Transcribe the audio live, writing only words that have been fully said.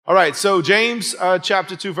All right, so James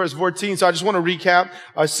chapter 2, verse 14. So I just want to recap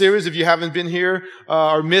our series. If you haven't been here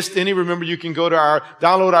or missed any, remember you can go to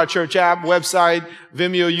download our church app, website,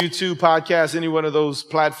 Vimeo, YouTube, podcast, any one of those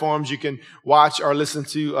platforms. You can watch or listen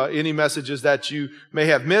to any messages that you may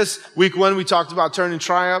have missed. Week 1, we talked about turning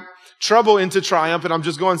trouble into triumph, and I'm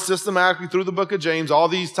just going systematically through the book of James. All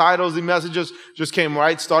these titles and messages just came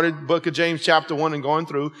right. Started book of James chapter 1 and going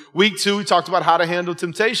through. Week 2, we talked about how to handle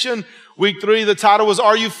temptation. Week 3, the title was,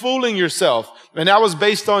 Are You Fooling Yourself? And that was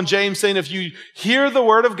based on James saying if you hear the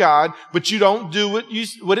word of God, but you don't do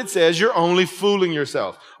what it says, you're only fooling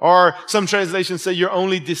yourself. Or some translations say you're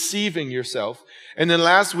only deceiving yourself. And then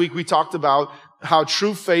last week we talked about how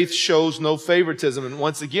true faith shows no favoritism. And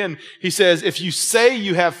once again, he says, if you say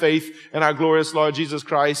you have faith in our glorious Lord Jesus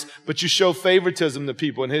Christ, but you show favoritism to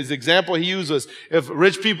people. And his example he used was, if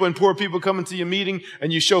rich people and poor people come into your meeting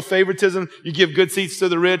and you show favoritism, you give good seats to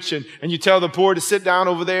the rich and you tell the poor to sit down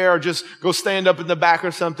over there or just go stand up in the back or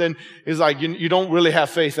something. It's like you don't really have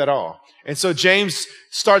faith at all. And so James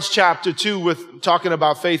starts chapter 2 with talking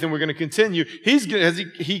about faith, and we're going to continue. As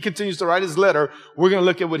he continues to write his letter, we're going to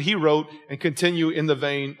look at what he wrote and continue in the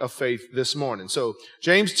vein of faith this morning. So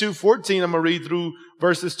James 2:14, I'm going to read through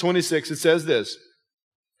verses 26. It says this: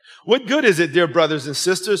 What good is it, dear brothers and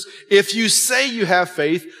sisters, if you say you have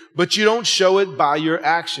faith, but you don't show it by your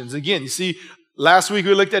actions? Again, you see, last week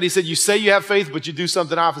we looked at, he said, you say you have faith, but you do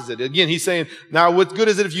something opposite. Again, he's saying, now what good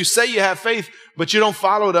is it if you say you have faith, but you don't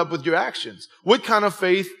follow it up with your actions? What kind of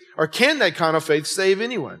faith, or can that kind of faith save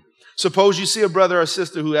anyone? Suppose you see a brother or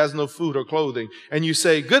sister who has no food or clothing, and you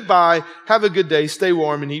say, goodbye, have a good day, stay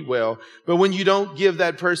warm and eat well. But then you don't give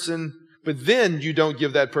that person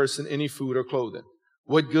any food or clothing.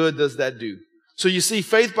 What good does that do? So you see,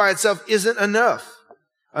 faith by itself isn't enough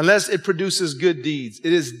unless it produces good deeds.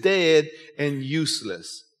 It is dead and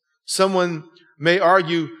useless. Someone may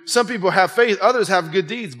argue, some people have faith, others have good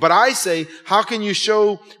deeds. But I say, how can you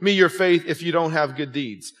show me your faith if you don't have good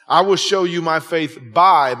deeds? I will show you my faith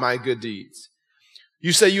by my good deeds.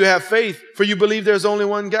 You say you have faith, for you believe there's only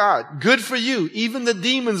one God. Good for you. Even the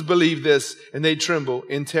demons believe this, and they tremble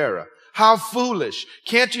in terror. How foolish.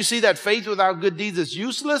 Can't you see that faith without good deeds is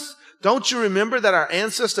useless? Don't you remember that our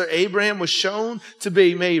ancestor Abraham was shown to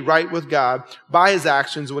be made right with God by his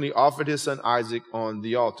actions when he offered his son Isaac on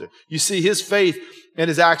the altar? You see, his faith and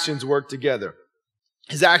his actions worked together.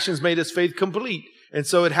 His actions made his faith complete. And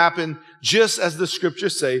so it happened just as the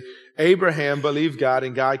scriptures say, Abraham believed God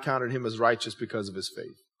and God counted him as righteous because of his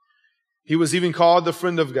faith. He was even called the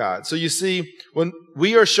friend of God. So you see, when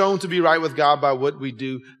we are shown to be right with God by what we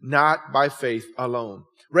do, not by faith alone.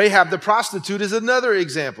 Rahab the prostitute is another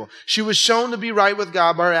example. She was shown to be right with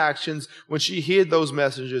God by her actions when she hid those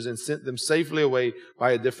messengers and sent them safely away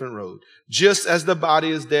by a different road. Just as the body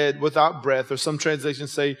is dead without breath, or some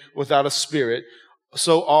translations say without a spirit,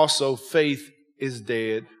 so also faith is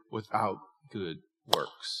dead without good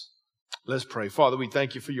works. Let's pray. Father, we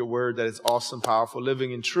thank you for your word that is awesome, powerful,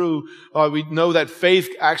 living, and true. Lord, we know that faith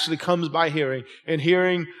actually comes by hearing, and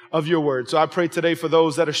hearing of your word. So I pray today for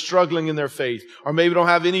those that are struggling in their faith, or maybe don't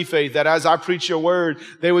have any faith, that as I preach your word,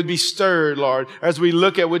 they would be stirred, Lord, as we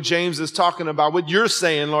look at what James is talking about, what you're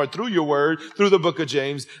saying, Lord, through your word, through the book of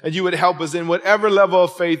James, and you would help us in whatever level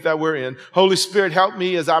of faith that we're in. Holy Spirit, help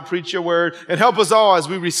me as I preach your word, and help us all as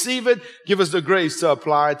we receive it. Give us the grace to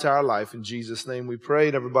apply it to our life. In Jesus' name we pray.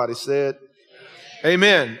 And everybody said,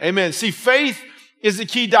 Amen. Amen. See, faith is the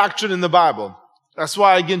key doctrine in the Bible. That's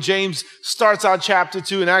why, again, James starts out chapter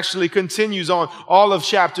 2 and actually continues on all of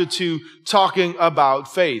chapter 2 talking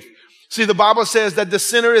about faith. See, the Bible says that the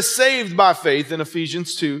sinner is saved by faith in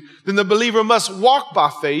Ephesians 2. Then the believer must walk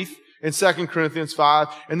by faith in 2 Corinthians 5.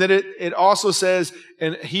 And then it also says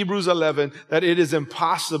in Hebrews 11 that it is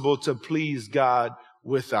impossible to please God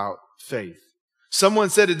without faith.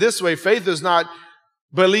 Someone said it this way: faith is not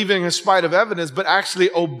believing in spite of evidence, but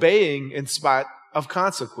actually obeying in spite of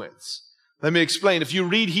consequence. Let me explain. If you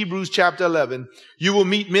read Hebrews chapter 11, you will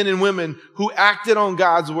meet men and women who acted on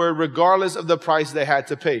God's word regardless of the price they had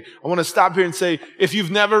to pay. I want to stop here and say, if you've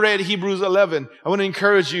never read Hebrews 11, I want to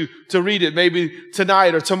encourage you to read it maybe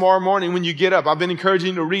tonight or tomorrow morning when you get up. I've been encouraging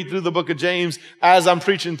you to read through the book of James as I'm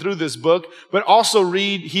preaching through this book, but also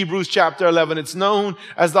read Hebrews chapter 11. It's known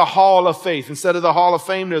as the Hall of Faith. Instead of the Hall of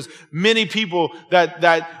Fame, there's many people that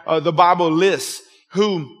the Bible lists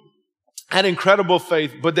who had incredible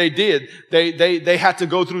faith, but they had to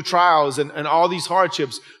go through trials and all these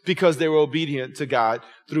hardships because they were obedient to God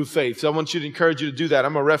through faith. So I want you to encourage you to do that.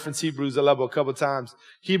 I'm going to reference Hebrews 11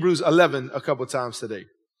 a couple times today.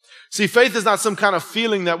 See, faith is not some kind of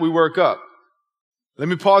feeling that we work up. Let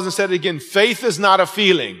me pause and say it again. Faith is not a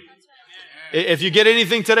feeling. If you get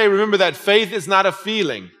anything today, remember that faith is not a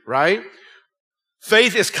feeling, right?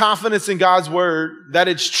 Faith is confidence in God's word that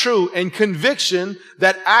it's true and conviction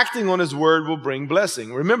that acting on his word will bring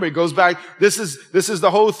blessing. Remember, it goes back. This is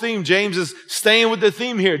the whole theme. James is staying with the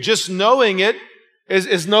theme here. Just knowing it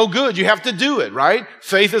is no good. You have to do it, right?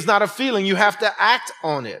 Faith is not a feeling. You have to act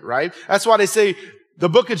on it, right? That's why they say the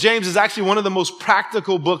book of James is actually one of the most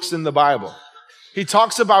practical books in the Bible. He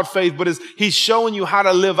talks about faith, but he's showing you how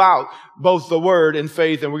to live out both the word and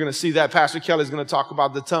faith. And we're going to see that. Pastor Kelly is going to talk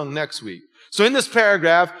about the tongue next week. So in this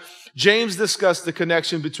paragraph, James discussed the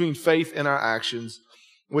connection between faith and our actions,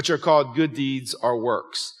 which are called good deeds or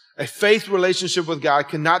works. A faith relationship with God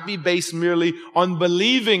cannot be based merely on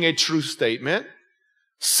believing a true statement.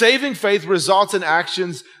 Saving faith results in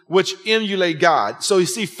actions which emulate God. So you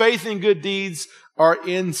see, faith and good deeds are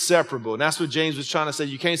inseparable. And that's what James was trying to say.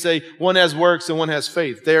 You can't say one has works and one has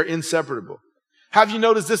faith. They are inseparable. Have you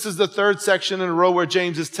noticed this is the third section in a row where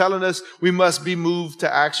James is telling us we must be moved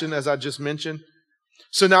to action, as I just mentioned?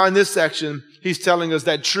 So now in this section, he's telling us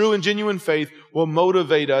that true and genuine faith will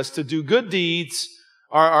motivate us to do good deeds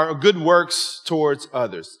or good works towards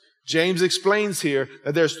others. James explains here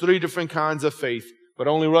that there's three different kinds of faith, but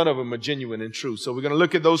only one of them are genuine and true. So we're going to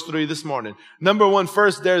look at those three this morning. Number one,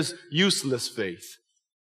 first, there's useless faith.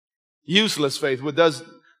 Useless faith, what does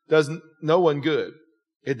no one good.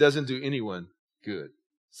 It doesn't do anyone good.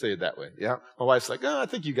 Say it that way. Yeah. My wife's like, I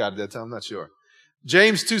think you got it that time. I'm not sure.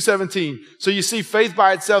 James 2:17. So you see, faith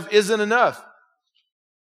by itself isn't enough.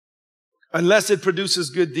 Unless it produces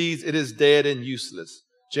good deeds, it is dead and useless.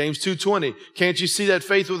 James 2:20. Can't you see that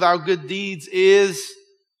faith without good deeds is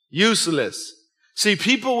useless? See,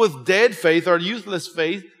 people with dead faith or useless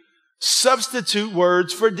faith substitute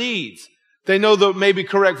words for deeds. They know the maybe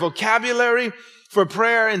correct vocabulary for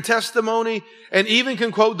prayer and testimony, and even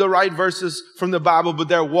can quote the right verses from the Bible, but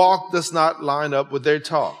their walk does not line up with their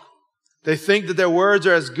talk. They think that their words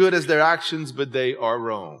are as good as their actions, but they are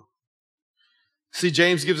wrong. See,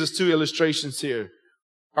 James gives us two illustrations here.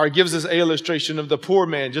 Or gives us an illustration of the poor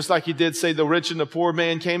man, just like he did say the rich and the poor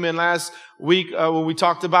man came in last week when we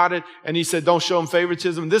talked about it. And he said, don't show him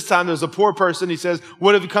favoritism. This time there's a poor person. He says,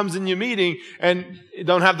 what if he comes in your meeting and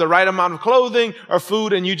don't have the right amount of clothing or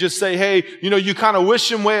food? And you just say, hey, you kind of wish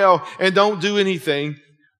him well and don't do anything.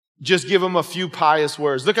 Just give him a few pious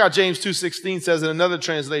words. Look how James 2:16 says in another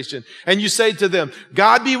translation. And you say to them,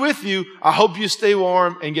 God be with you. I hope you stay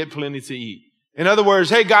warm and get plenty to eat. In other words,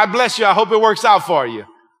 hey, God bless you. I hope it works out for you.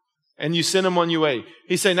 And you send them on your way.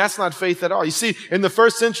 He's saying that's not faith at all. You see, in the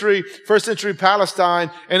first century Palestine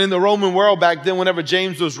and in the Roman world back then, whenever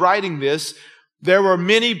James was writing this, there were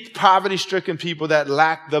many poverty-stricken people that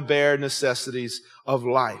lacked the bare necessities of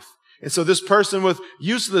life. And so this person with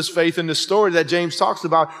useless faith in the story that James talks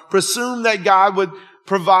about presumed that God would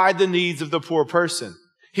provide the needs of the poor person.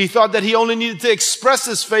 He thought that he only needed to express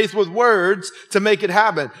his faith with words to make it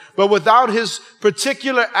happen. But without his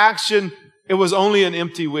particular action, it was only an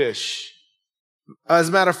empty wish. As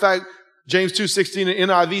a matter of fact, James 2:16 in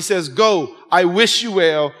NIV says, go, I wish you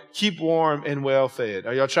well, keep warm and well fed.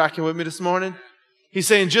 Are y'all tracking with me this morning? He's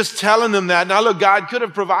saying just telling them that. Now look, God could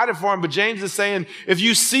have provided for him, but James is saying if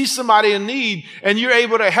you see somebody in need and you're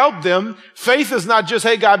able to help them, faith is not just,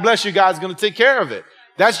 hey, God bless you, God's going to take care of it.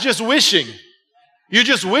 That's just wishing. You're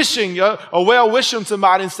just wishing a well wish on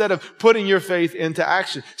somebody instead of putting your faith into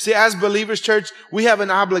action. See, as believers, church, we have an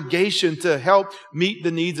obligation to help meet the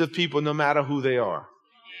needs of people no matter who they are.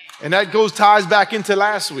 And that ties back into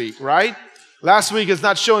last week, right? Last week is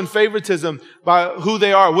not showing favoritism by who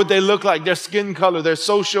they are, what they look like, their skin color, their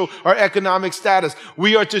social or economic status.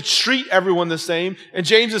 We are to treat everyone the same. And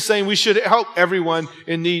James is saying we should help everyone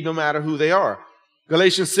in need no matter who they are.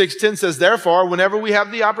 Galatians 6:10 says, therefore, whenever we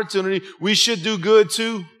have the opportunity, we should do good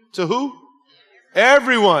to who?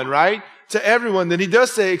 Everyone, right? To everyone. Then he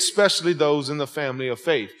does say, especially those in the family of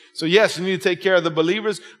faith. So yes, you need to take care of the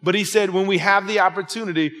believers, but he said when we have the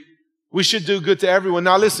opportunity, we should do good to everyone.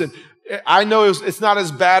 Now listen, I know it's not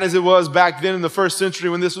as bad as it was back then in the first century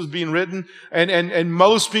when this was being written. And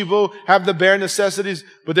most people have the bare necessities,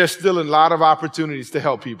 but there's still a lot of opportunities to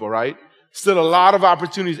help people, right? Still a lot of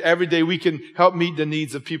opportunities every day we can help meet the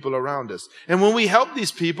needs of people around us. And when we help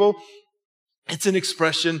these people, it's an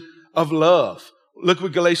expression of love. Look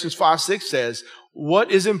what Galatians 5:6 says.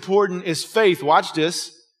 What is important is faith. Watch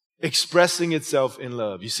this. Expressing itself in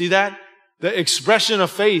love. You see that? The expression of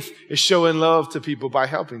faith is showing love to people by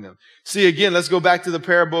helping them. See, again, let's go back to the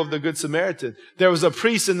parable of the Good Samaritan. There was a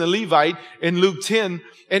priest and the Levite in Luke 10,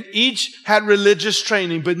 and each had religious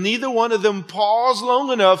training, but neither one of them paused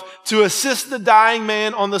long enough to assist the dying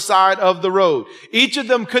man on the side of the road. Each of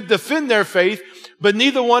them could defend their faith, But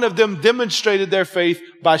neither one of them demonstrated their faith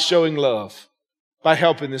by showing love, by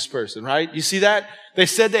helping this person, right? You see that? They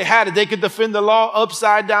said they had it. They could defend the law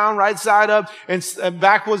upside down, right side up, and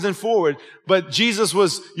backwards and forward. But Jesus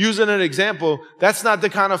was using an example. That's not the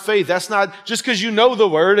kind of faith. That's not just because you know the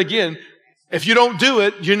word. Again, if you don't do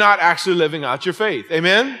it, you're not actually living out your faith.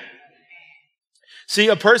 Amen? See,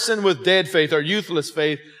 a person with dead faith or youthless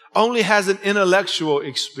faith only has an intellectual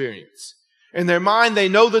experience. In their mind, they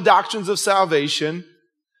know the doctrines of salvation.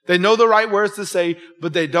 They know the right words to say,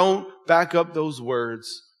 but they don't back up those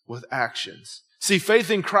words with actions. See, faith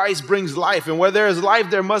in Christ brings life. And where there is life,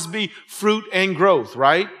 there must be fruit and growth,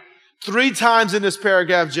 right? 3 times in this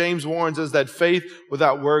paragraph, James warns us that faith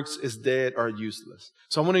without works is dead or useless.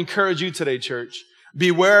 So I want to encourage you today, church.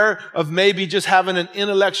 Beware of maybe just having an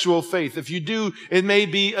intellectual faith. If you do, it may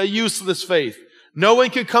be a useless faith. No one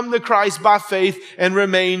can come to Christ by faith and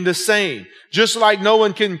remain the same. Just like no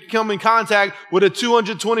one can come in contact with a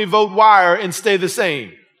 220 volt wire and stay the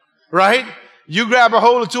same, right? You grab a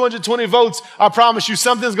hold of 220 volts, I promise you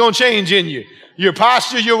something's going to change in you. Your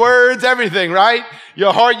posture, your words, everything, right?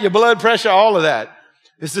 Your heart, your blood pressure, all of that.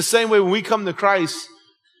 It's the same way when we come to Christ,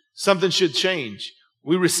 something should change.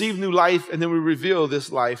 We receive new life and then we reveal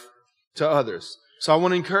this life to others. So I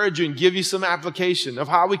want to encourage you and give you some application of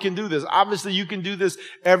how we can do this. Obviously, you can do this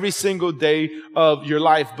every single day of your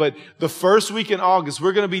life. But the first week in August,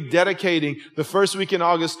 we're going to be dedicating the first week in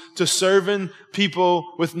August to serving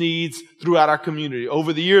people with needs throughout our community.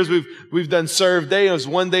 Over the years, we've done Serve Day. It was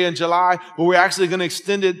one day in July, but we're actually going to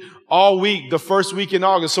extend it all week, the first week in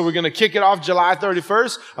August. So we're going to kick it off July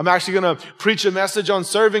 31st. I'm actually going to preach a message on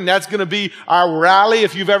serving. That's going to be our rally.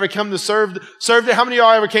 If you've ever come to Serve Day, how many of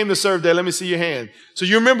y'all ever came to Serve Day? Let me see your hand. So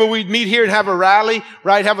you remember we'd meet here and have a rally,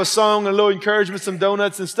 right? Have a song, a little encouragement, some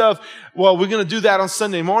donuts and stuff. Well, we're going to do that on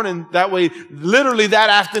Sunday morning. That way, literally that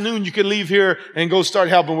afternoon, you can leave here and go start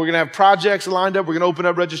helping. We're going to have projects lined up. We're going to open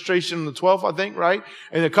up registration on the 12th, I think, right?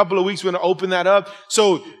 In a couple of weeks, we're going to open that up.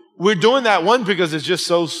 So we're doing that, one, because it's just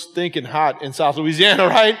so stinking hot in South Louisiana,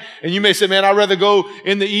 right? And you may say, man, I'd rather go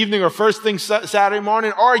in the evening or first thing Saturday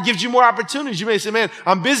morning, or it gives you more opportunities. You may say, man,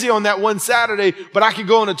 I'm busy on that one Saturday, but I could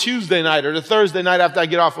go on a Tuesday night or the Thursday night after I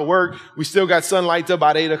get off of work. We still got sunlight till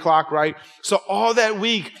about 8 o'clock, right? So all that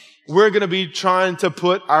week, we're going to be trying to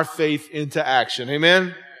put our faith into action.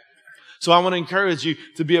 Amen? So I want to encourage you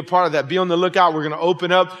to be a part of that. Be on the lookout. We're going to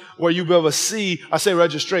open up where you'll be able to see, I say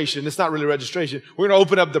registration. It's not really registration. We're going to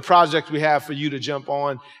open up the project we have for you to jump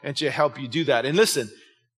on and to help you do that. And listen,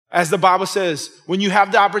 as the Bible says, when you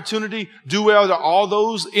have the opportunity, do well to all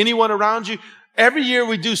those, anyone around you. Every year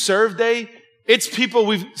we do Serve Day. It's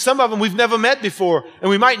people some of them we've never met before,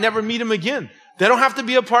 and we might never meet them again. They don't have to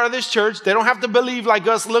be a part of this church. They don't have to believe like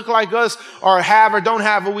us, look like us, or have or don't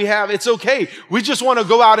have what we have. It's okay. We just want to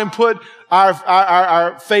go out and put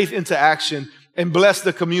our faith into action and bless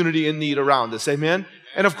the community in need around us. Amen?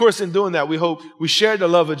 And of course, in doing that, we hope we share the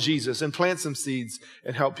love of Jesus and plant some seeds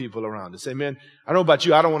and help people around us. Amen? I don't know about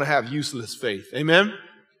you. I don't want to have useless faith. Amen?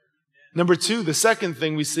 Number 2, the second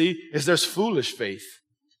thing we see is there's foolish faith.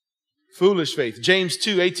 Foolish faith. James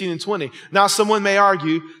 2:18 and 20. Now someone may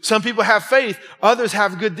argue, some people have faith, others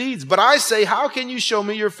have good deeds. But I say, how can you show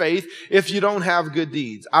me your faith if you don't have good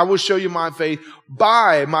deeds? I will show you my faith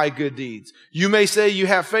by my good deeds. You may say you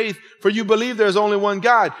have faith, for you believe there's only one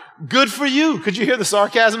God. Good for you. Could you hear the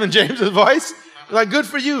sarcasm in James's voice? Like, good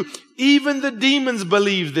for you. Even the demons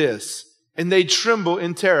believe this, and they tremble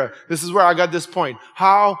in terror. This is where I got this point.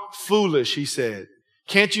 How foolish, he said.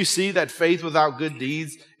 Can't you see that faith without good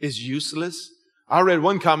deeds is useless? I read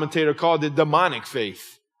one commentator called it demonic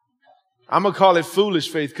faith. I'm going to call it foolish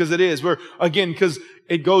faith because it is. Because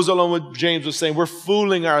it goes along with what James was saying. We're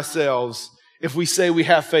fooling ourselves if we say we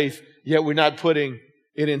have faith, yet we're not putting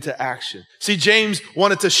it into action. See, James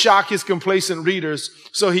wanted to shock his complacent readers,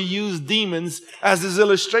 so he used demons as his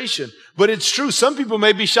illustration. But it's true. Some people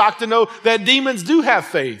may be shocked to know that demons do have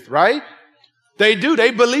faith, right? They do. They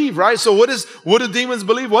believe, right? So what do demons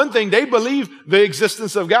believe? One thing, they believe the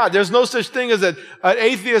existence of God. There's no such thing as an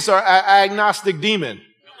atheist or agnostic demon.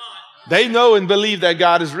 They know and believe that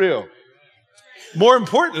God is real. More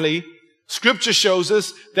importantly, Scripture shows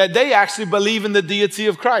us that they actually believe in the deity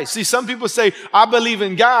of Christ. See, some people say, I believe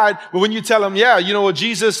in God, but when you tell them, yeah,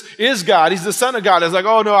 Jesus is God. He's the Son of God. It's like,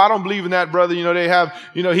 oh, no, I don't believe in that, brother.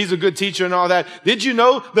 He's a good teacher and all that. Did you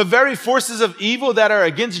know the very forces of evil that are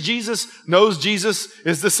against Jesus knows Jesus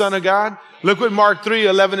is the Son of God? Look what Mark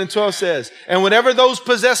 3:11 and 12 says. And whenever those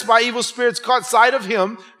possessed by evil spirits caught sight of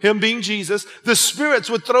him being Jesus, the spirits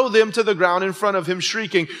would throw them to the ground in front of him,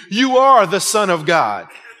 shrieking, you are the Son of God.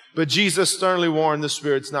 But Jesus sternly warned the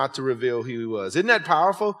spirits not to reveal who he was. Isn't that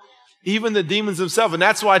powerful? even the demons themselves. And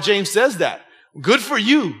that's why James says that. Good for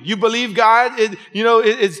you. You believe God,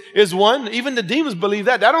 is one. Even the demons believe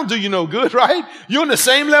that. That don't do you no good, right? You're on the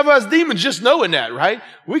same level as demons, just knowing that, right?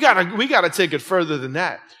 We gotta take it further than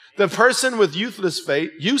that. The person with useless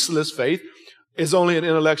faith is only an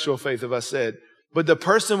intellectual faith, as I said. But the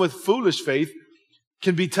person with foolish faith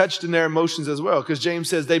can be touched in their emotions as well. Because James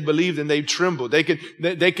says they believed and they trembled.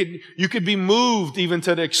 You could be moved even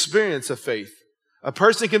to the experience of faith. A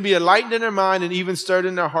person can be enlightened in their mind and even stirred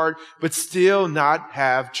in their heart, but still not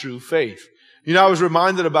have true faith. I was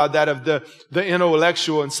reminded about that of the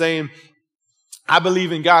intellectual and saying, I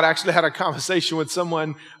believe in God. I actually had a conversation with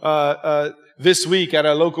someone this week at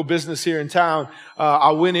a local business here in town.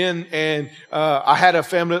 I went in and I had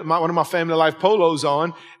one of my family life polos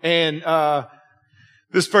on, and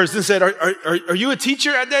this person said, are you a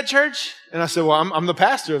teacher at that church? And I said, well, I'm the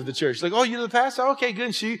pastor of the church. Like, oh, you're the pastor? Okay, good.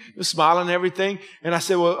 And she was smiling and everything. And I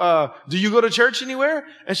said, well, do you go to church anywhere?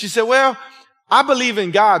 And she said, well, I believe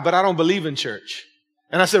in God, but I don't believe in church.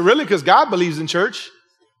 And I said, really? Because God believes in church.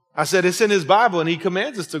 I said, it's in his Bible and he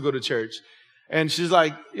commands us to go to church. And she's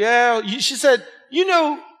like, yeah. She said,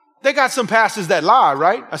 they got some pastors that lie,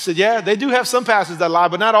 right? I said, yeah, they do have some pastors that lie,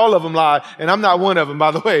 but not all of them lie. And I'm not one of them,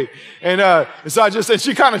 by the way. And so I just said,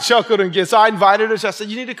 she kind of chuckled again. So I invited her. I said,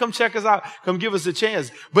 you need to come check us out. Come give us a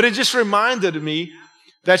chance. But it just reminded me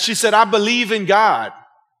that she said, I believe in God,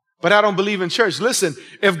 but I don't believe in church. Listen,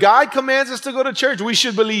 if God commands us to go to church, we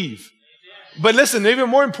should believe. But listen, even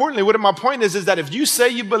more importantly, what my point is that if you say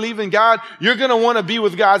you believe in God, you're going to want to be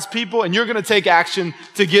with God's people and you're going to take action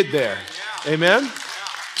to get there. Amen.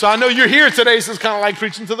 So I know you're here today, so it's kind of like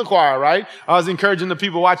preaching to the choir, right? I was encouraging the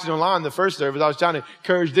people watching online the first service. I was trying to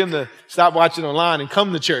encourage them to stop watching online and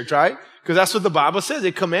come to church, right? Because that's what the Bible says.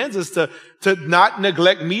 It commands us to not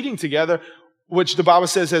neglect meeting together, which the Bible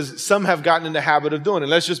says some have gotten in the habit of doing. And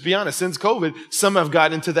let's just be honest, since COVID, some have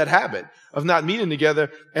gotten into that habit of not meeting together,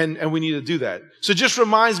 and we need to do that. So it just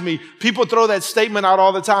reminds me, people throw that statement out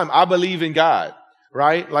all the time. I believe in God.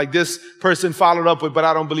 Right? Like this person followed up with, but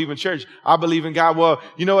I don't believe in church. I believe in God. Well,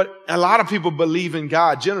 you know what? A lot of people believe in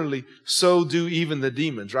God generally. So do even the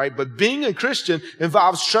demons, right? But being a Christian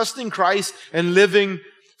involves trusting Christ and living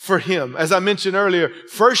for him. As I mentioned earlier,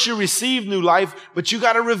 first you receive new life, but you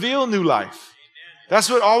got to reveal new life. That's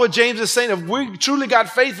what James is saying. If we truly got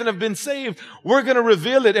faith and have been saved, we're going to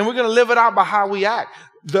reveal it and we're going to live it out by how we act.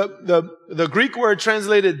 The Greek word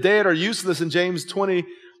translated dead or useless in James 2:20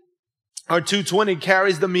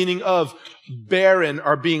 carries the meaning of barren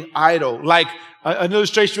or being idle. Like an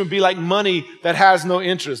illustration would be like money that has no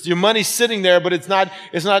interest. Your money's sitting there, but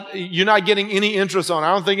you're not getting any interest on it.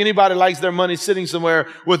 I don't think anybody likes their money sitting somewhere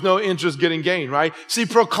with no interest getting gained, right? See,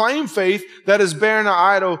 proclaim faith that is barren or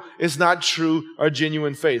idle is not true or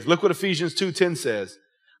genuine faith. Look what Ephesians 2:10 says.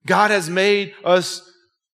 God has made us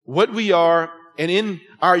what we are, and in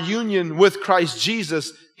our union with Christ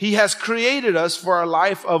Jesus, he has created us for a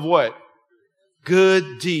life of what?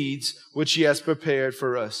 Good deeds, which he has prepared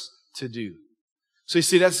for us to do. So you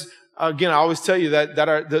see, that's, again, I always tell you that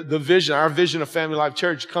the vision, our vision of Family Life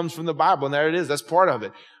Church comes from the Bible, and there it is. That's part of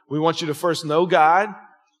it. We want you to first know God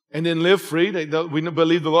and then live free. We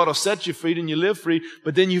believe the Lord will set you free and you live free,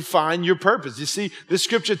 but then you find your purpose. You see, this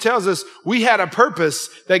scripture tells us we had a purpose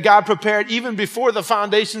that God prepared even before the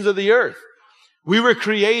foundations of the earth. We were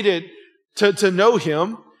created to know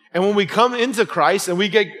him. And when we come into Christ and we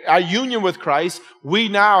get our union with Christ, we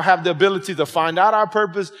now have the ability to find out our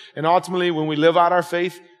purpose. And ultimately, when we live out our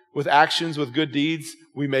faith with actions, with good deeds,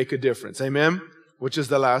 we make a difference. Amen? Which is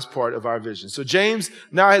the last part of our vision. So James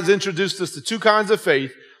now has introduced us to two kinds of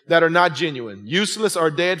faith that are not genuine. Useless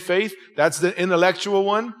or dead faith. That's the intellectual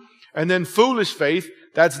one. And then foolish faith.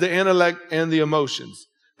 That's the intellect and the emotions.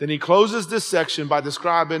 Then he closes this section by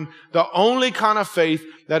describing the only kind of faith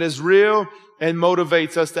that is real and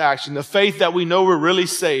motivates us to action. The faith that we know we're really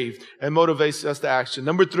saved and motivates us to action.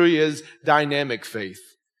 Number 3 is dynamic faith.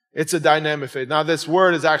 It's a dynamic faith. Now, this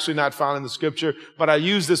word is actually not found in the scripture, but I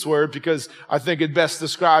use this word because I think it best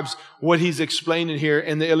describes what he's explaining here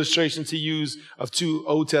in the illustrations he used of 2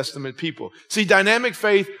 Old Testament people. See, dynamic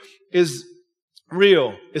faith is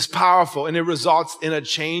real, is powerful, and it results in a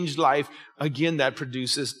changed life, again, that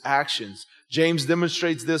produces actions. James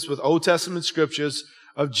demonstrates this with Old Testament scriptures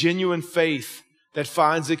of genuine faith that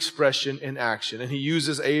finds expression in action. And he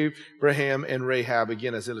uses Abraham and Rahab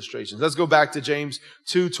again as illustrations. Let's go back to James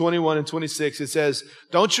 2:21 and 26. It says,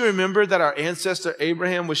 don't you remember that our ancestor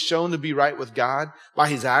Abraham was shown to be right with God by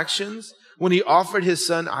his actions when he offered his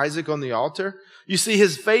son Isaac on the altar? You see,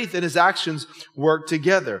 his faith and his actions worked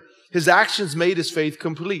together. His actions made his faith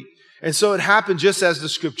complete. And so it happened just as the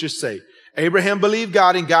scriptures say. Abraham believed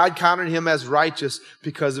God, and God counted him as righteous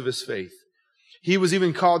because of his faith. He was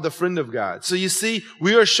even called the friend of God. So you see,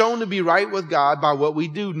 we are shown to be right with God by what we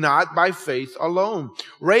do, not by faith alone.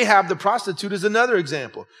 Rahab the prostitute is another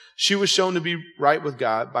example. She was shown to be right with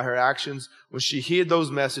God by her actions when she hid those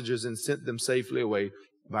messengers and sent them safely away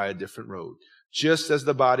by a different road. Just as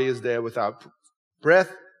the body is dead without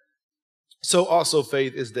breath, so also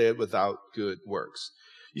faith is dead without good works.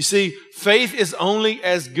 You see, faith is only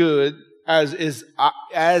as good as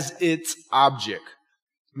its object.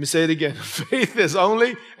 Let me say it again. Faith is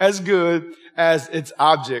only as good as its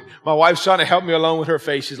object. My wife's trying to help me along with her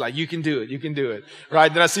face. She's like, you can do it. You can do it.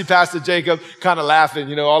 Right? Then I see Pastor Jacob kind of laughing.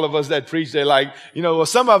 You know, all of us that preach, they're like, you know, well,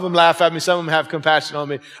 some of them laugh at me. Some of them have compassion on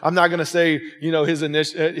me. I'm not going to say, you know, his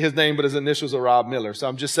name, but his initials are Rob Miller. So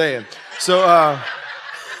I'm just saying. So,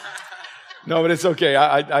 no, but it's okay.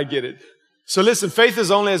 I get it. So listen, faith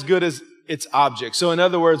is only as good as its object. So in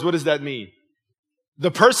other words, what does that mean?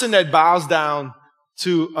 The person that bows down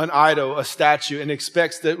to an idol, a statue, and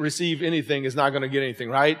expects to receive anything is not going to get anything,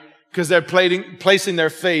 right? Because they're placing their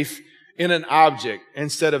faith in an object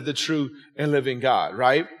instead of the true and living God,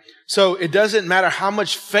 right? So it doesn't matter how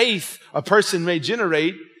much faith a person may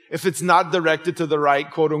generate if it's not directed to the right,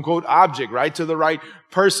 quote unquote, object, right? To the right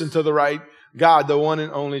person, to the right God, the one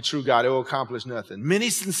and only true God. It will accomplish nothing. Many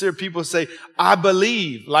sincere people say, I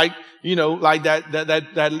believe, like, you know, like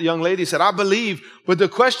that young lady said, I believe. But the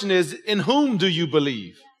question is, in whom do you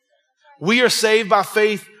believe? We are saved by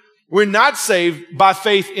faith. We're not saved by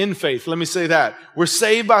faith in faith. Let me say that. We're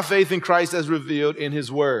saved by faith in Christ as revealed in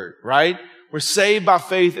his word, right? We're saved by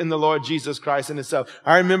faith in the Lord Jesus Christ in himself.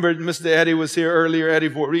 I remember Mr. Eddie was here earlier, Eddie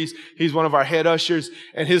Voorhees. He's one of our head ushers,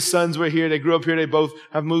 and his sons were here. They grew up here. They both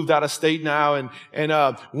have moved out of state now.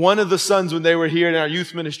 And one of the sons, when they were here in our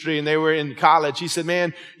youth ministry and they were in college, he said,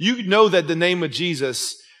 man, you know that the name of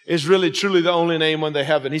Jesus is really truly the only name under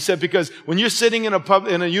heaven. He said, because when you're sitting in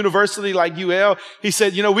a university like UL, he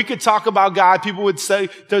said, you know, we could talk about God. People would say,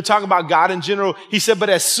 they'll talk about God in general. He said, but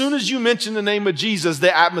as soon as you mention the name of Jesus,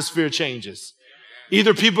 the atmosphere changes.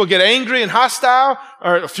 Either people get angry and hostile,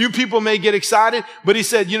 or a few people may get excited. But he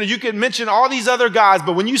said, you know, you can mention all these other gods,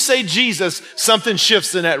 but when you say Jesus, something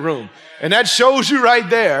shifts in that room. And that shows you right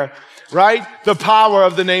there, right? The power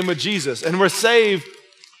of the name of Jesus. And we're saved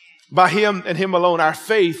by him and him alone. Our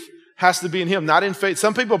faith has to be in him, not in faith.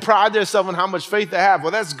 Some people pride themselves on how much faith they have.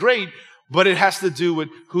 Well, that's great, but it has to do with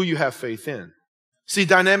who you have faith in. See,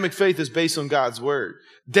 dynamic faith is based on God's word.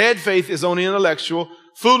 Dead faith is only intellectual.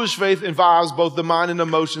 Foolish faith involves both the mind and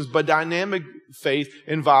emotions, but dynamic faith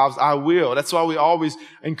involves our will. That's why we always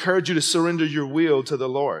encourage you to surrender your will to the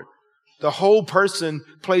Lord. The whole person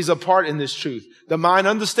plays a part in this truth. The mind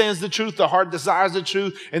understands the truth, the heart desires the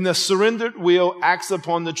truth, and the surrendered will acts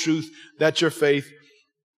upon the truth that your faith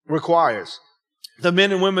requires. The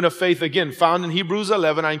men and women of faith, again, found in Hebrews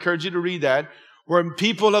 11, I encourage you to read that, were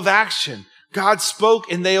people of action. God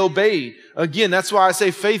spoke and they obeyed. Again, that's why I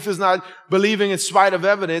say faith is not believing in spite of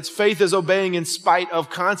evidence. Faith is obeying in spite of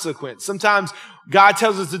consequence. Sometimes God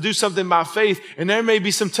tells us to do something by faith, and there may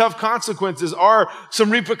be some tough consequences or some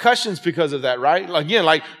repercussions because of that, right? Again,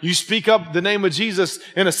 like you speak up the name of Jesus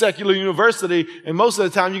in a secular university, and most of the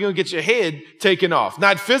time you're going to get your head taken off.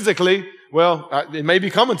 Not physically. Well, it may be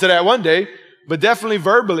coming to that one day, but definitely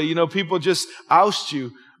verbally, you know, people just oust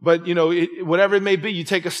you. But, you know, whatever it may be, you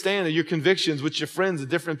take a stand of your convictions with your friends and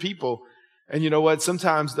different people. And you know what?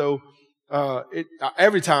 Sometimes, though,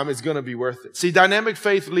 every time it's going to be worth it. See, dynamic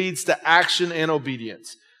faith leads to action and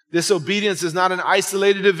obedience. This obedience is not an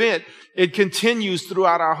isolated event. It continues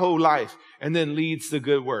throughout our whole life and then leads to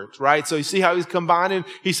good works, right? So you see how he's combining?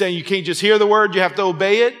 He's saying you can't just hear the word, you have to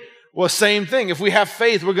obey it. Well, same thing. If we have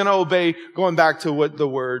faith, we're going to obey, going back to what the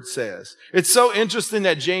word says. It's so interesting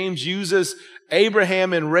that James uses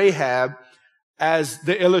Abraham and Rahab as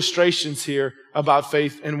the illustrations here about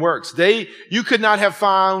faith and works. You could not have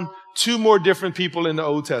found two more different people in the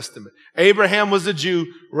Old Testament. Abraham was a Jew,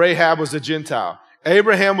 Rahab was a Gentile.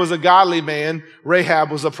 Abraham was a godly man,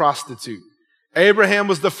 Rahab was a prostitute. Abraham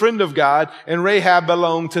was the friend of God, and Rahab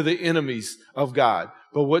belonged to the enemies of God.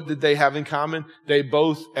 But what did they have in common? They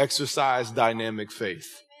both exercised dynamic faith.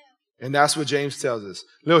 And that's what James tells us.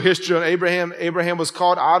 Little history on Abraham. Abraham was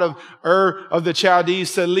called out of Ur of the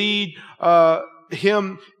Chaldees to lead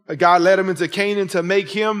him. God led him into Canaan to make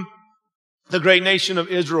him the great nation of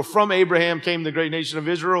Israel. From Abraham came the great nation of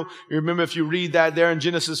Israel. You remember if you read that there in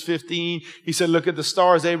Genesis 15, he said, look at the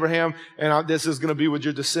stars, Abraham, and this is going to be with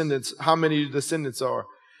your descendants, how many your descendants are.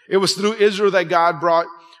 It was through Israel that God brought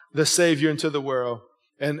the Savior into the world.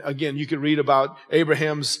 And again, you can read about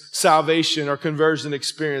Abraham's salvation or conversion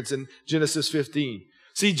experience in Genesis 15.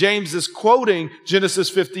 See, James is quoting Genesis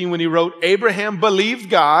 15 when he wrote, Abraham believed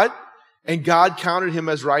God, and God counted him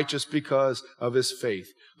as righteous because of his faith.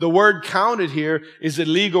 The word counted here is a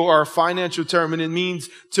legal or a financial term, and it means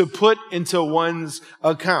to put into one's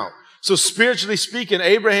account. So spiritually speaking,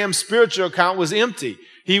 Abraham's spiritual account was empty.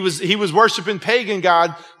 He was worshiping pagan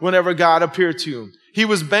God whenever God appeared to him. He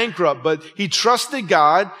was bankrupt, but he trusted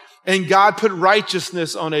God, and God put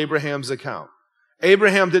righteousness on Abraham's account.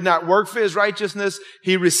 Abraham did not work for his righteousness.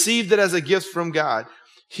 He received it as a gift from God.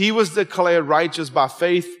 He was declared righteous by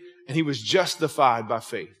faith, and he was justified by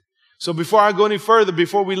faith. So before I go any further,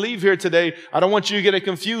 before we leave here today, I don't want you to get it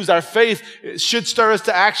confused. Our faith should stir us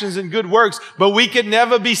to actions and good works, but we could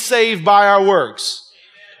never be saved by our works.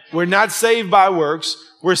 We're not saved by works.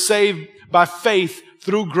 We're saved by faith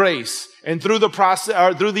through grace and through the process,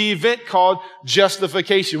 or through the event called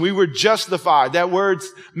justification. We were justified. That word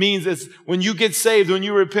means it's when you get saved, when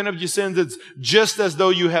you repent of your sins, it's just as though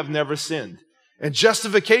you have never sinned. And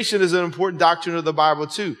justification is an important doctrine of the Bible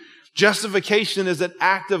too. Justification is an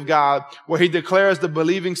act of God where he declares the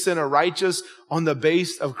believing sinner righteous on the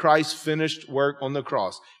base of Christ's finished work on the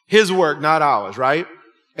cross. His work, not ours, right?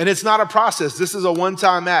 And it's not a process. This is a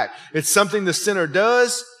one-time act. It's something the sinner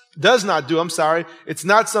does not do. It's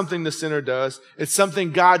not something the sinner does. It's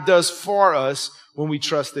something God does for us when we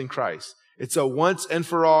trust in Christ. It's a once and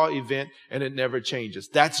for all event, and it never changes.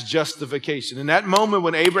 That's justification. In that moment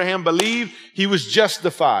when Abraham believed, he was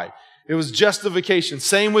justified. It was justification.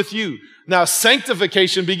 Same with you. Now,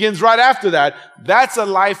 sanctification begins right after that. That's a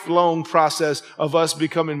lifelong process of us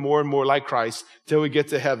becoming more and more like Christ till we get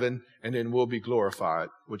to heaven, and then we'll be glorified,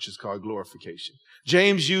 which is called glorification.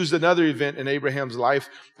 James used another event in Abraham's life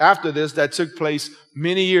after this that took place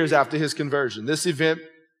many years after his conversion. This event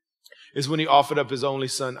is when he offered up his only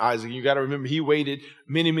son, Isaac. You got to remember, he waited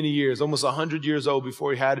many, many years, almost 100 years old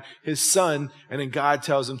before he had his son. And then God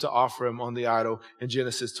tells him to offer him on the idol in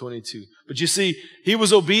Genesis 22. But you see, he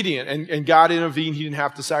was obedient and God intervened. He didn't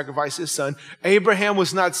have to sacrifice his son. Abraham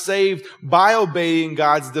was not saved by obeying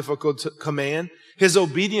God's difficult command. His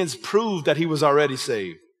obedience proved that he was already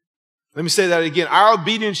saved. Let me say that again. Our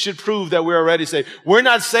obedience should prove that we're already saved. We're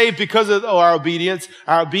not saved because of our obedience.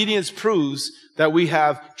 Our obedience proves that we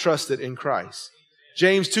have trusted in Christ.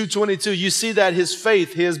 James 2:22, you see that his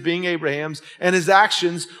faith, his being Abraham's, and his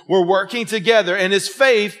actions were working together, and his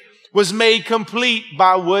faith was made complete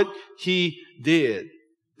by what he did.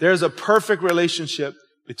 There's a perfect relationship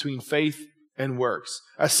between faith and works.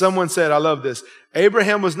 As someone said, I love this,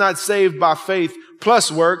 Abraham was not saved by faith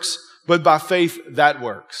plus works, but by faith that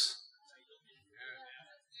works.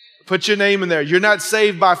 Put your name in there. You're not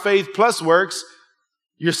saved by faith plus works.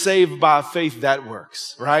 You're saved by faith that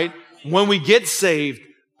works, right? When we get saved,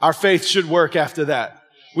 our faith should work after that.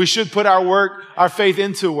 We should put our faith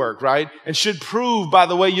into work, right? And should prove by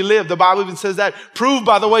the way you live. The Bible even says that. Prove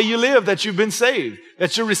by the way you live that you've been saved,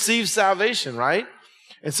 that you receive salvation, right?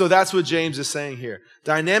 And so that's what James is saying here.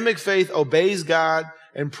 Dynamic faith obeys God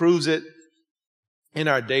and proves it in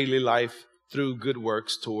our daily life through good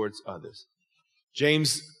works towards others.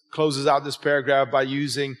 James closes out this paragraph by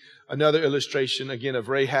using another illustration, again, of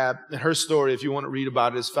Rahab. And her story, if you want to read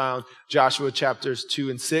about it, is found Joshua chapters 2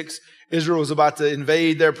 and 6. Israel was about to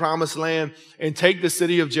invade their promised land and take the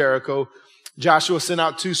city of Jericho. Joshua sent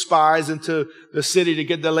out 2 spies into the city to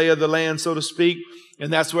get the lay of the land, so to speak.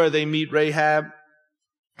 And that's where they meet Rahab,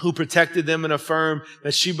 who protected them and affirmed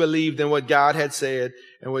that she believed in what God had said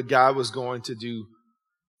and what God was going to do.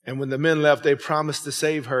 And when the men left, they promised to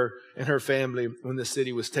save her and her family when the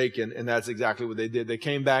city was taken. And that's exactly what they did. They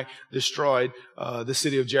came back, destroyed the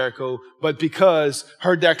city of Jericho. But because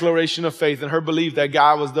her declaration of faith and her belief that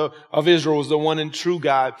God of Israel was the one and true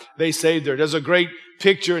God, they saved her. There's a great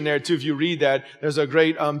picture in there too. If you read that, there's a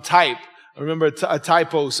great type. Remember a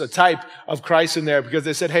type of Christ in there, because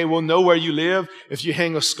they said, hey, we'll know where you live if you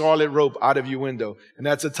hang a scarlet rope out of your window. And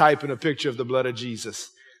that's a type and a picture of the blood of Jesus.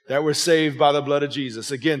 That we're saved by the blood of Jesus.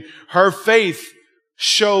 Again, her faith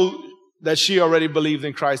showed that she already believed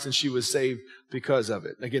in Christ and she was saved because of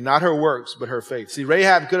it. Again, not her works, but her faith. See,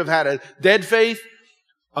 Rahab could have had a dead faith,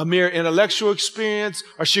 a mere intellectual experience,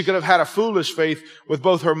 or she could have had a foolish faith with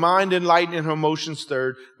both her mind enlightened and her emotions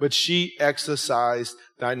stirred, but she exercised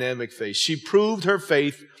dynamic faith. She proved her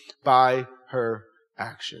faith by her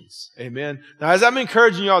actions. Amen. Now, as I'm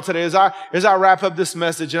encouraging y'all today, as I wrap up this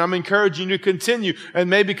message, and I'm encouraging you to continue, and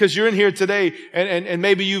maybe because you're in here today, and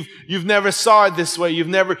maybe you've never saw it this way. You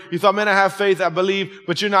thought, man, I have faith, I believe,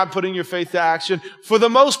 but you're not putting your faith to action. For the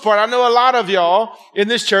most part, I know a lot of y'all in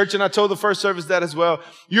this church, and I told the first service that as well,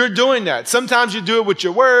 you're doing that. Sometimes you do it with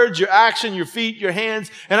your words, your action, your feet, your hands,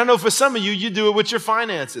 and I know for some of you, you do it with your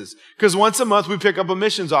finances. Because once a month, we pick up a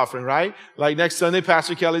missions offering, right? Like next Sunday,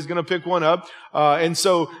 Pastor Kelly's going to pick one up. But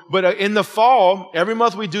in the fall, every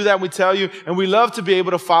month we do that, we tell you, and we love to be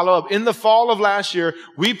able to follow up. In the fall of last year,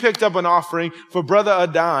 we picked up an offering for Brother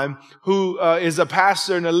Adam, who is a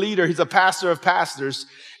pastor and a leader. He's a pastor of pastors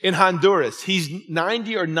in Honduras. He's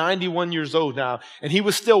 90 or 91 years old now, and he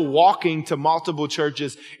was still walking to multiple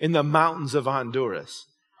churches in the mountains of Honduras.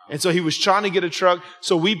 And so he was trying to get a truck.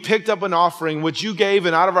 So we picked up an offering, which you gave,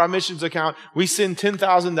 and out of our missions account, we send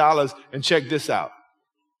 $10,000. And check this out.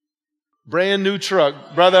 Brand new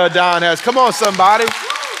truck Brother Adon has. Come on, somebody.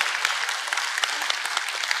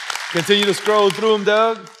 Continue to scroll through them,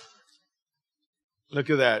 Doug. Look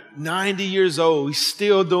at that. 90 years old. He's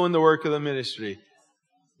still doing the work of the ministry.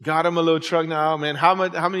 Got him a little truck now, man. How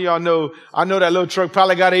many of y'all know? I know that little truck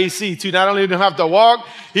probably got AC too. Not only do he have to walk,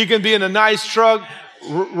 he can be in a nice truck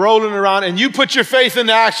rolling around. And you put your faith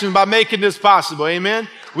into action by making this possible. Amen.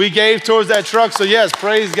 We gave towards that truck. So yes,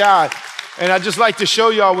 praise God. And I'd just like to show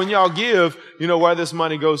y'all when y'all give, where this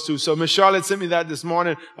money goes to. So Miss Charlotte sent me that this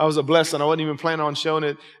morning. I was a blessing. I wasn't even planning on showing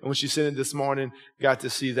it. And when she sent it this morning, got to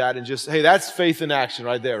see that and just, hey, that's faith in action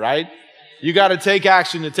right there, right? You got to take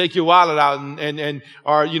action to take your wallet out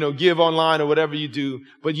or give online or whatever you do.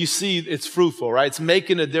 But you see it's fruitful, right? It's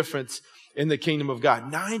making a difference in the kingdom of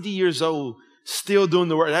God. 90 years old, still doing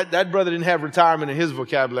the work. That brother didn't have retirement in his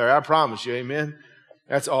vocabulary. I promise you. Amen.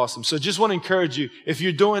 That's awesome. So just want to encourage you. If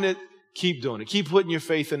you're doing it, keep doing it. Keep putting your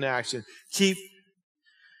faith into action. Keep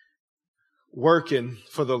working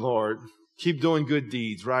for the Lord. Keep doing good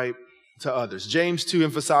deeds, right, to others. James 2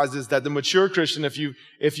 emphasizes that the mature Christian, if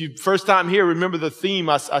you first time here, remember the theme.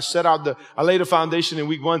 I laid a foundation in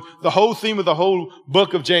week 1. The whole theme of the whole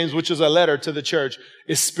book of James, which is a letter to the church,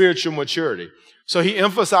 is spiritual maturity. So he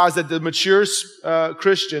emphasized that the mature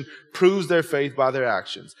Christian proves their faith by their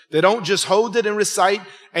actions. They don't just hold it and recite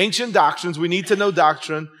ancient doctrines. We need to know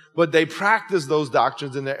doctrine. But they practice those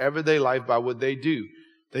doctrines in their everyday life by what they do.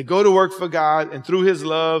 They go to work for God and through His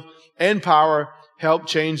love and power help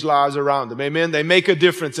change lives around them. Amen. They make a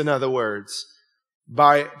difference, in other words,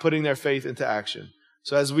 by putting their faith into action.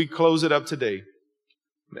 So as we close it up today,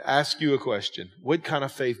 I'm going to ask you a question. What kind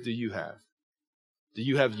of faith do you have? Do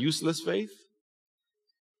you have useless faith?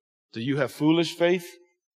 Do you have foolish faith?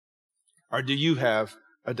 Or do you have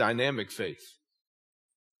a dynamic faith?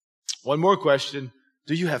 One more question.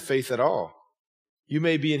 Do you have faith at all? You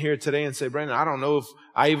may be in here today and say, Brandon, I don't know if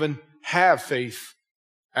I even have faith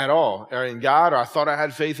at all, or in God, or I thought I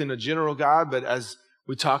had faith in a general God, but as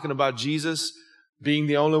we're talking about Jesus being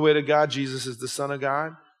the only way to God, Jesus is the Son of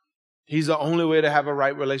God. He's the only way to have a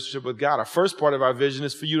right relationship with God. Our first part of our vision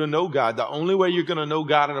is for you to know God. The only way you're going to know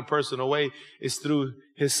God in a personal way is through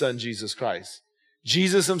His Son, Jesus Christ.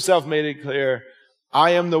 Jesus Himself made it clear,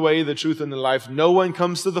 I am the way, the truth, and the life. No one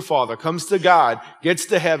comes to the Father, comes to God, gets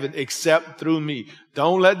to heaven except through me.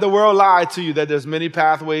 Don't let the world lie to you that there's many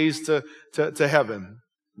pathways to heaven.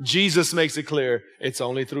 Jesus makes it clear it's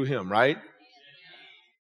only through Him, right?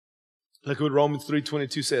 Look what Romans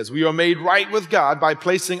 3:22 says. We are made right with God by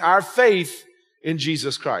placing our faith in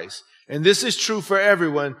Jesus Christ. And this is true for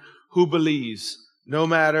everyone who believes, no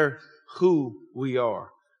matter who we are.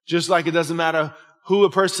 Just like it doesn't matter who a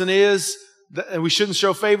person is, and we shouldn't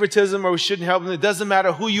show favoritism or we shouldn't help them. It doesn't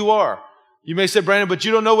matter who you are. You may say, Brandon, but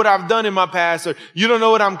you don't know what I've done in my past, or you don't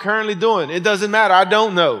know what I'm currently doing. It doesn't matter. I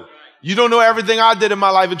don't know. You don't know everything I did in my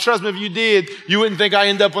life. And trust me, if you did, you wouldn't think I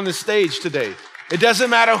end up on the stage today. It doesn't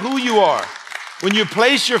matter who you are. When you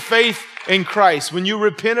place your faith in Christ, when you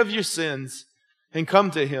repent of your sins and come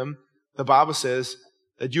to Him, the Bible says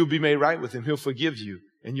that you'll be made right with Him. He'll forgive you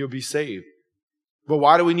and you'll be saved. But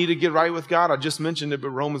why do we need to get right with God? I just mentioned it, but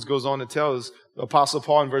Romans goes on to tell us, the Apostle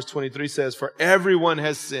Paul in verse 23 says, for everyone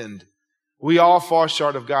has sinned. We all fall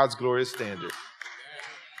short of God's glorious standard.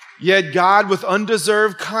 Yet God, with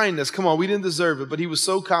undeserved kindness, come on, we didn't deserve it, but He was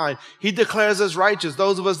so kind. He declares us righteous,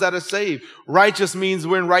 those of us that are saved. Righteous means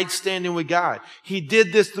we're in right standing with God. He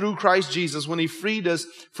did this through Christ Jesus when He freed us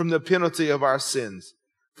from the penalty of our sins.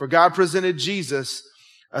 For God presented Jesus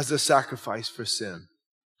as a sacrifice for sin.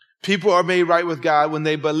 People are made right with God when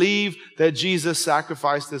they believe that Jesus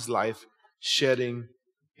sacrificed His life, shedding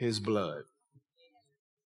His blood.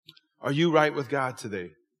 Are you right with God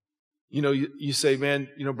today? You say, man,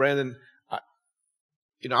 Brandon,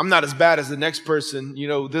 I'm not as bad as the next person.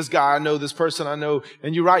 This guy I know, this person I know.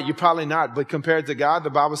 And you're right, you're probably not. But compared to God, the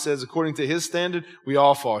Bible says, according to his standard, we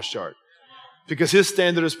all fall short. Because his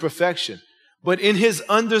standard is perfection. But in his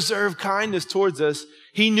undeserved kindness towards us,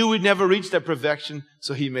 he knew we'd never reach that perfection,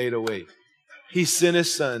 so he made a way. He sent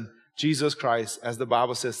his son, Jesus Christ, as the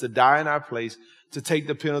Bible says, to die in our place, to take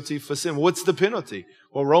the penalty for sin. What's the penalty?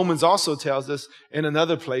 Well, Romans also tells us in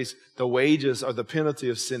another place, the wages or the penalty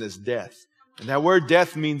of sin is death. And that word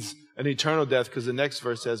death means an eternal death, because the next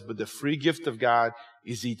verse says, but the free gift of God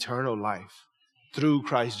is eternal life through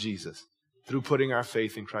Christ Jesus. Through putting our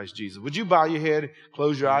faith in Christ Jesus. Would you bow your head,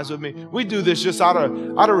 close your eyes with me? We do this just out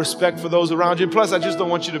of respect for those around you. Plus, I just don't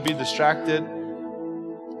want you to be distracted.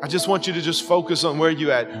 I just want you to just focus on where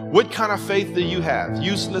you're at. What kind of faith do you have?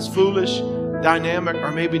 Useless, foolish, dynamic,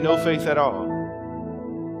 or maybe no faith at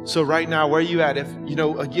all? So right now, where you at? If,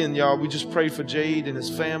 again, y'all, we just prayed for Jade and his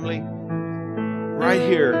family. Right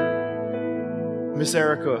here, Miss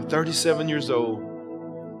Erica, 37 years old.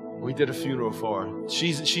 We did a funeral for her.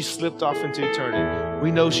 She slipped off into eternity.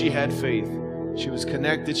 We know she had faith. She was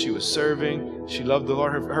connected. She was serving. She loved the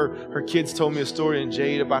Lord. Her kids told me a story in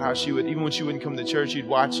Jade about how she would, even when she wouldn't come to church, she'd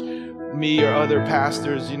watch me or other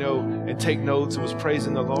pastors, and take notes and was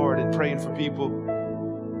praising the Lord and praying for people.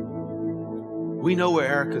 We know where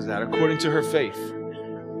Erica's at according to her faith.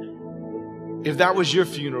 If that was your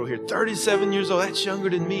funeral here, 37 years old, that's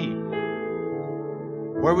younger than me.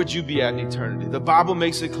 Where would you be at in eternity? The Bible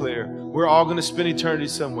makes it clear. We're all going to spend eternity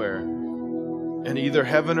somewhere. In either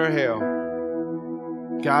heaven or hell.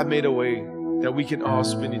 God made a way that we can all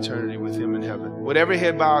spend eternity with him in heaven. With every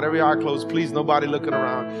head bowed, every eye closed, please, nobody looking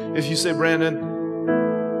around. If you say,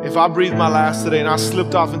 Brandon, if I breathed my last today and I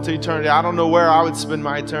slipped off into eternity, I don't know where I would spend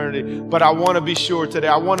my eternity, but I want to be sure today.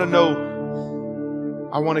 I want to know,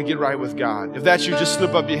 I want to get right with God. If that's you, just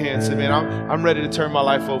slip up your hand and say, man, I'm ready to turn my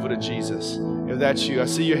life over to Jesus. If that's you, I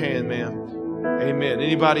see your hand, ma'am. Amen.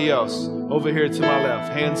 Anybody else? Over here to my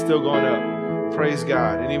left, hand still going up. Praise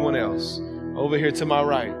God. Anyone else? Over here to my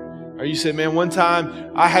right. Or you say, man, one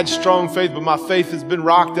time I had strong faith, but my faith has been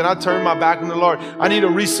rocked and I turned my back on the Lord. I need to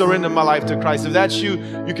resurrender my life to Christ. If that's you,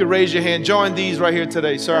 you can raise your hand. Join these right here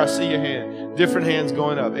today. Sir, I see your hand. Different hands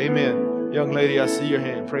going up. Amen. Young lady, I see your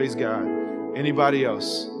hand. Praise God. Anybody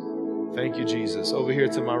else? Thank you, Jesus. Over here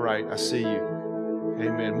to my right, I see you.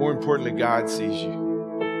 Amen. More importantly, God sees you.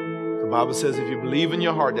 The Bible says if you believe in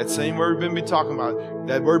your heart, that same word we've been talking about,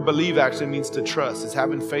 that word believe actually means to trust. It's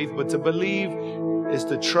having faith, but to believe is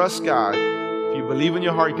to trust God. If you believe in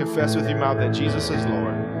your heart, you confess with your mouth that Jesus is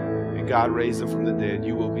Lord, and God raised him from the dead,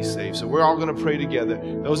 you will be saved. So we're all going to pray together.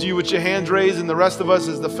 Those of you with your hands raised and the rest of us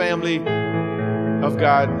as the family of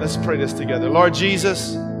God, let's pray this together. Lord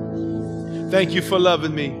Jesus, thank you for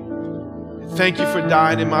loving me. Thank you for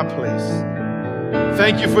dying in my place.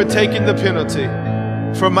 Thank you for taking the penalty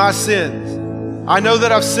for my sins. I know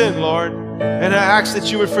that I've sinned, Lord, and I ask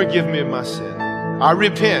that you would forgive me of my sin. I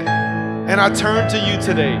repent and I turn to you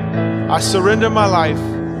today. I surrender my life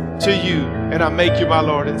to you and I make you my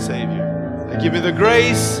Lord and Savior. I give you the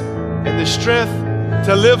grace and the strength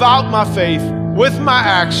to live out my faith with my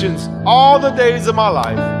actions all the days of my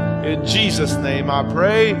life. In Jesus' name I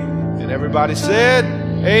pray. And everybody said,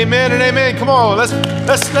 amen and amen. Come on,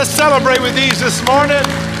 let's celebrate with these this morning.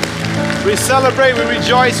 We celebrate, we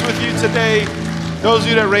rejoice with you today. Those of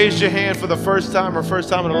you that raised your hand for the first time or first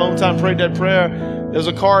time in a long time, prayed that prayer. There's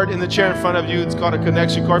a card in the chair in front of you. It's called a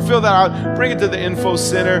connection card. Fill that out. Bring it to the info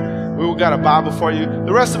center. We've got a Bible for you.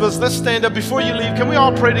 The rest of us, let's stand up. Before you leave, can we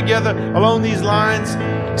all pray together along these lines?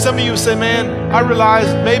 Some of you say, man, I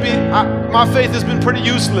realize maybe my faith has been pretty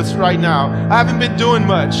useless right now. I haven't been doing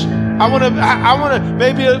much. I want to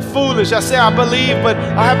maybe foolish. I say I believe, but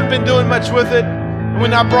I haven't been doing much with it.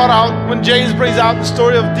 When James brings out the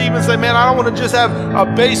story of demons, say, man, I don't want to just have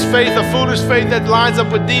a base faith, a foolish faith that lines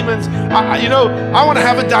up with demons. I want to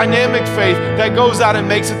have a dynamic faith that goes out and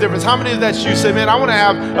makes a difference. How many of that's you say, man, I want to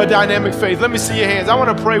have a dynamic faith? Let me see your hands. I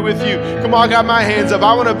want to pray with you. Come on, I got my hands up.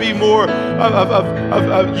 I want to be more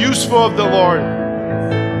useful of the Lord,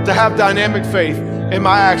 to have dynamic faith in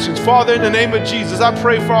my actions. Father, in the name of Jesus, I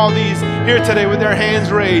pray for all these here today with their hands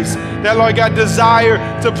raised, that, Lord God, desire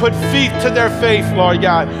to put feet to their faith, Lord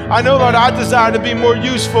God. I know, Lord, I desire to be more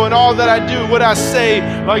useful in all that I do, what I say,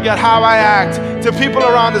 Lord God, how I act to people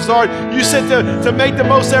around us, Lord. You said to make the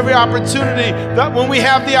most every opportunity, that when we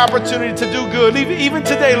have the opportunity to do good, even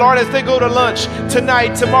today, Lord, as they go to lunch,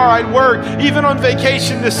 tonight, tomorrow at work, even on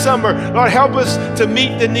vacation this summer, Lord, help us to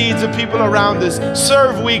meet the needs of people around us.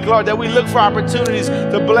 Serve week, Lord, that we look for opportunities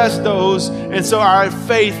to bless those, and so our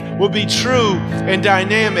faith will be true and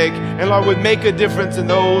dynamic, and Lord, would make a difference in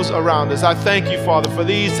those around us. I thank you, Father, for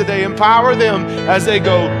these today. Empower them as they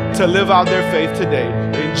go to live out their faith today.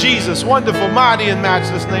 In Jesus' wonderful, mighty, and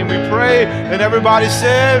matchless name we pray. And everybody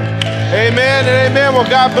said, amen and amen. Well,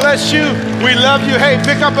 God bless you. We love you. Hey,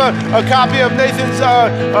 pick up a copy of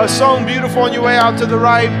Nathan's song, Beautiful, on your way out to the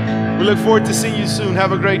right. We look forward to seeing you soon.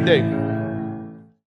 Have a great day.